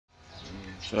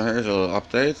So here's a little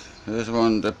update. Here's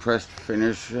one depressed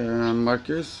Finnish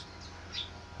Marcus.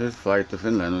 His flight to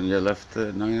Finland when he left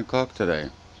at 9 o'clock today.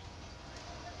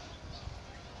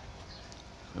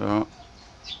 So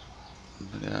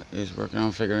yeah, he's working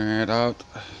on figuring it out.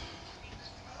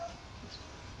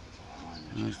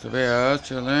 Nice to be out,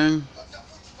 chilling.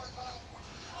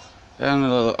 And a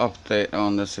little update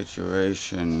on the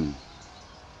situation.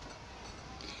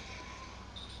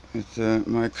 It's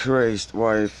my crazed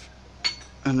wife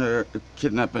and her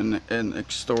kidnapping and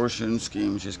extortion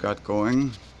scheme she's got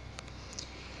going.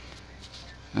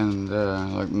 And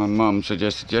like my mom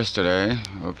suggested yesterday,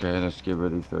 okay, let's give her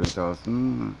these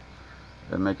 30,000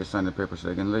 and make her sign the paper so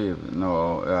they can leave.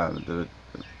 No,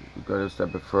 we've got to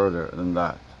step it further than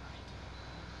that.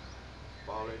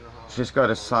 She's got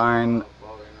to sign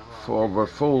for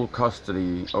full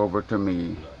custody over to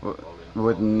me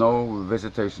with no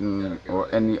visitation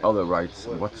or any other rights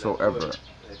whatsoever,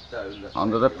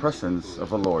 under the presence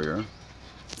of a lawyer.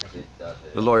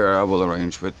 The lawyer I will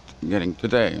arrange with getting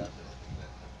today.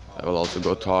 I will also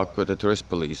go talk with a tourist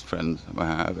police friend I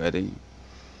have, Eddie.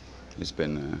 He's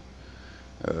been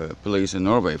police in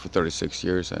Norway for 36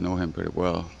 years. I know him pretty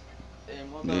well.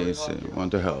 He's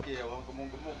want to help.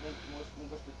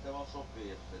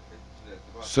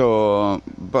 So,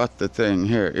 but the thing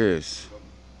here is,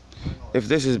 if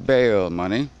this is bail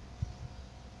money,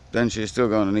 then she's still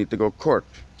going to need to go to court.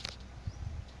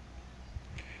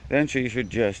 Then she should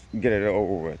just get it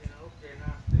over with.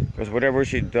 Because whatever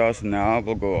she does now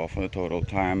will go off on the total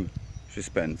time she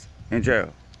spends in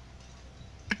jail.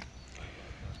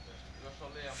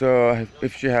 So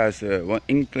if she has one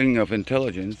inkling of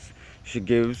intelligence, she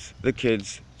gives the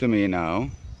kids to me now,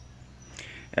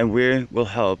 and we will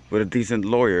help with a decent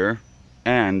lawyer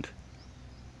and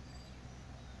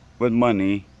with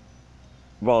money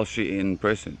while she's in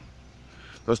prison.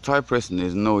 Because Thai prison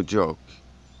is no joke.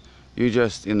 You're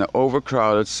just in an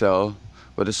overcrowded cell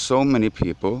where there's so many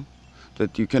people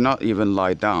that you cannot even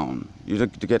lie down. You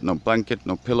don't get no blanket,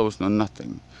 no pillows, no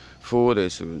nothing. Food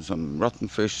is some rotten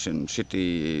fish and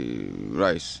shitty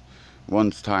rice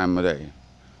one time a day.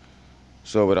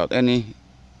 So without any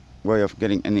way of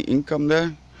getting any income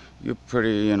there, you're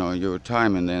pretty, your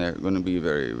time in there are going to be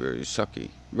very, very sucky,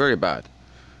 very bad.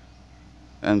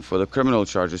 And for the criminal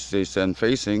charges she's then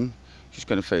facing, she's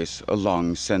going to face a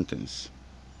long sentence.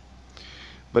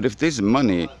 But if this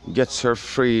money gets her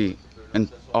free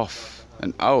and off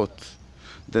and out,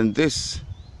 then this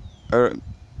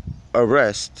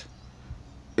arrest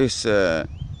is a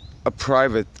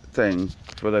private thing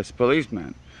for this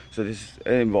policeman. So this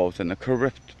involves a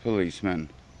corrupt policeman.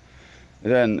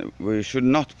 Then we should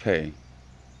not pay.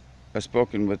 I've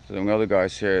spoken with some other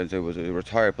guys here. There was a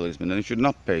retired policeman. Then you should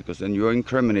not pay, because then you're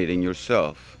incriminating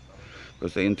yourself.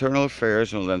 Because the internal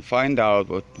affairs will then find out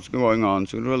what's going on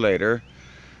sooner or later,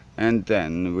 and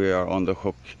then we are on the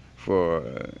hook for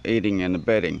aiding and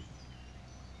abetting.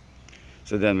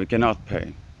 So then we cannot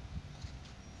pay.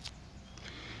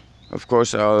 Of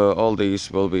course, all these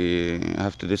will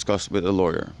have to discuss with a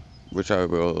lawyer, which I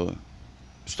will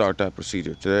start that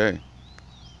procedure today.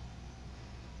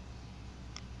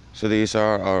 So these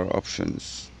are our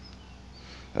options.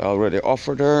 I already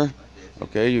offered her,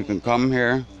 okay, you can come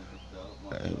here.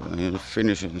 I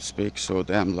finish and speak so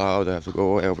damn loud, I have to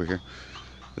go way over here.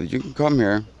 But you can come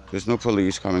here, there's no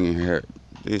police coming in here.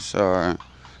 These are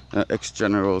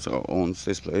ex-generals who owns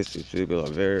this place. These people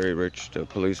are very rich. The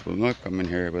police will not come in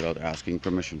here without asking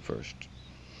permission first.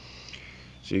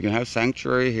 So you can have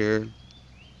sanctuary here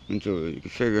until you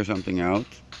can figure something out,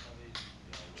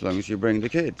 as long as you bring the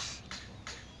kids.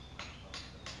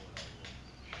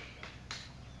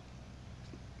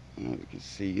 Now you can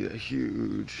see the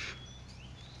huge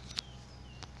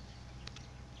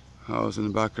house in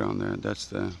the background there. That's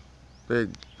the big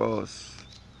boss.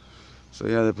 So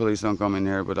yeah, the police don't come in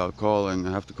here without calling.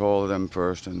 I have to call them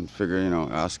first and figure,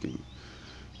 asking.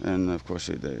 And of course,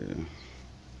 I'm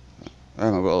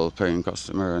a well-paying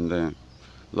customer, and they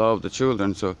love the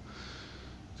children, so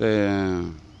they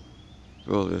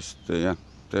will just,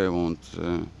 they won't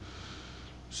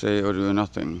say or do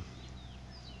nothing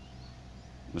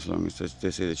as long as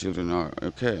they say the children are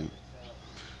okay.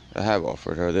 I have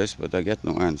offered her this, but I get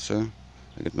no answer.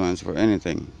 I get no answer for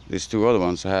anything. These two other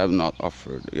ones I have not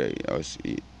offered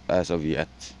as of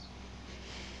yet.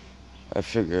 I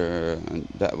figure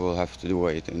that will have to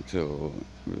wait until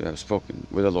we have spoken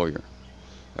with a lawyer.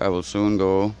 I will soon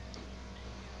go,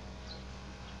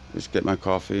 just get my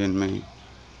coffee in me,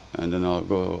 and then I'll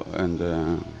go and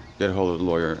get a hold of the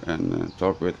lawyer and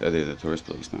talk with Eddie, the tourist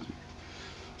policeman.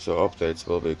 So updates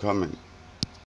will be coming.